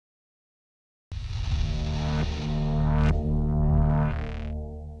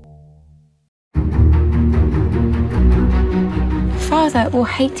father will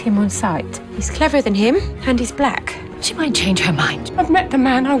hate him on sight. He's cleverer than him, and he's black. She might change her mind. I've met the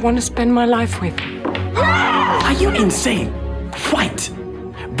man I want to spend my life with. Are you insane? White,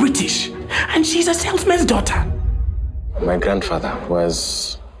 British, and she's a salesman's daughter. My grandfather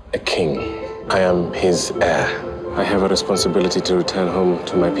was a king. I am his heir. I have a responsibility to return home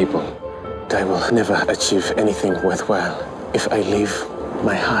to my people. I will never achieve anything worthwhile if I leave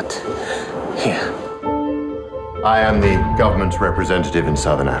my heart here. I am the government's representative in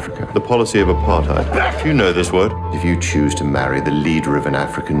Southern Africa. The policy of apartheid. You know this word. If you choose to marry the leader of an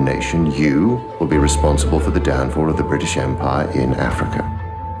African nation, you will be responsible for the downfall of the British Empire in Africa.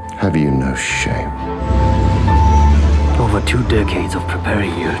 Have you no shame? Over 2 decades of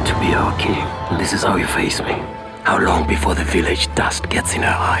preparing you to be our king. And this is how you face me. How long before the village dust gets in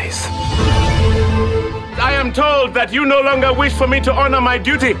her eyes? I am told that you no longer wish for me to honor my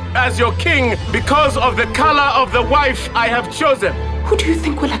duty as your king because of the color of the wife I have chosen. Who do you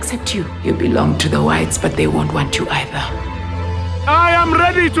think will accept you? You belong to the whites, but they won't want you either. I am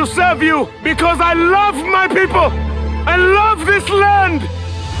ready to serve you because I love my people. I love this land.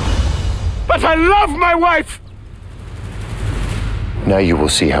 But I love my wife. Now you will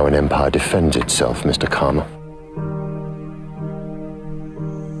see how an empire defends itself, Mr. Khama.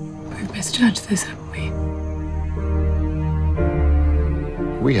 We've misjudged this, haven't we?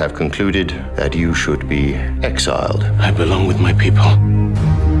 We have concluded that you should be exiled. I belong with my people.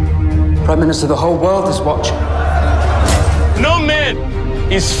 Prime Minister, the whole world is watching. No man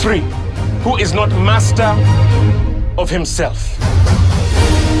is free who is not master of himself.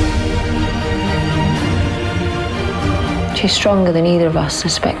 She's stronger than either of us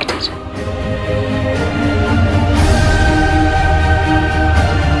suspected.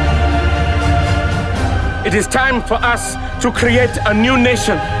 It is time for us to create a new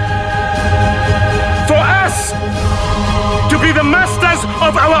nation. For us to be the masters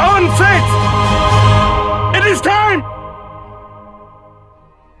of our own fate. It is time!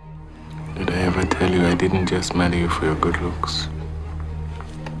 Did I ever tell you I didn't just marry you for your good looks?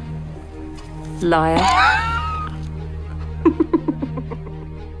 Liar.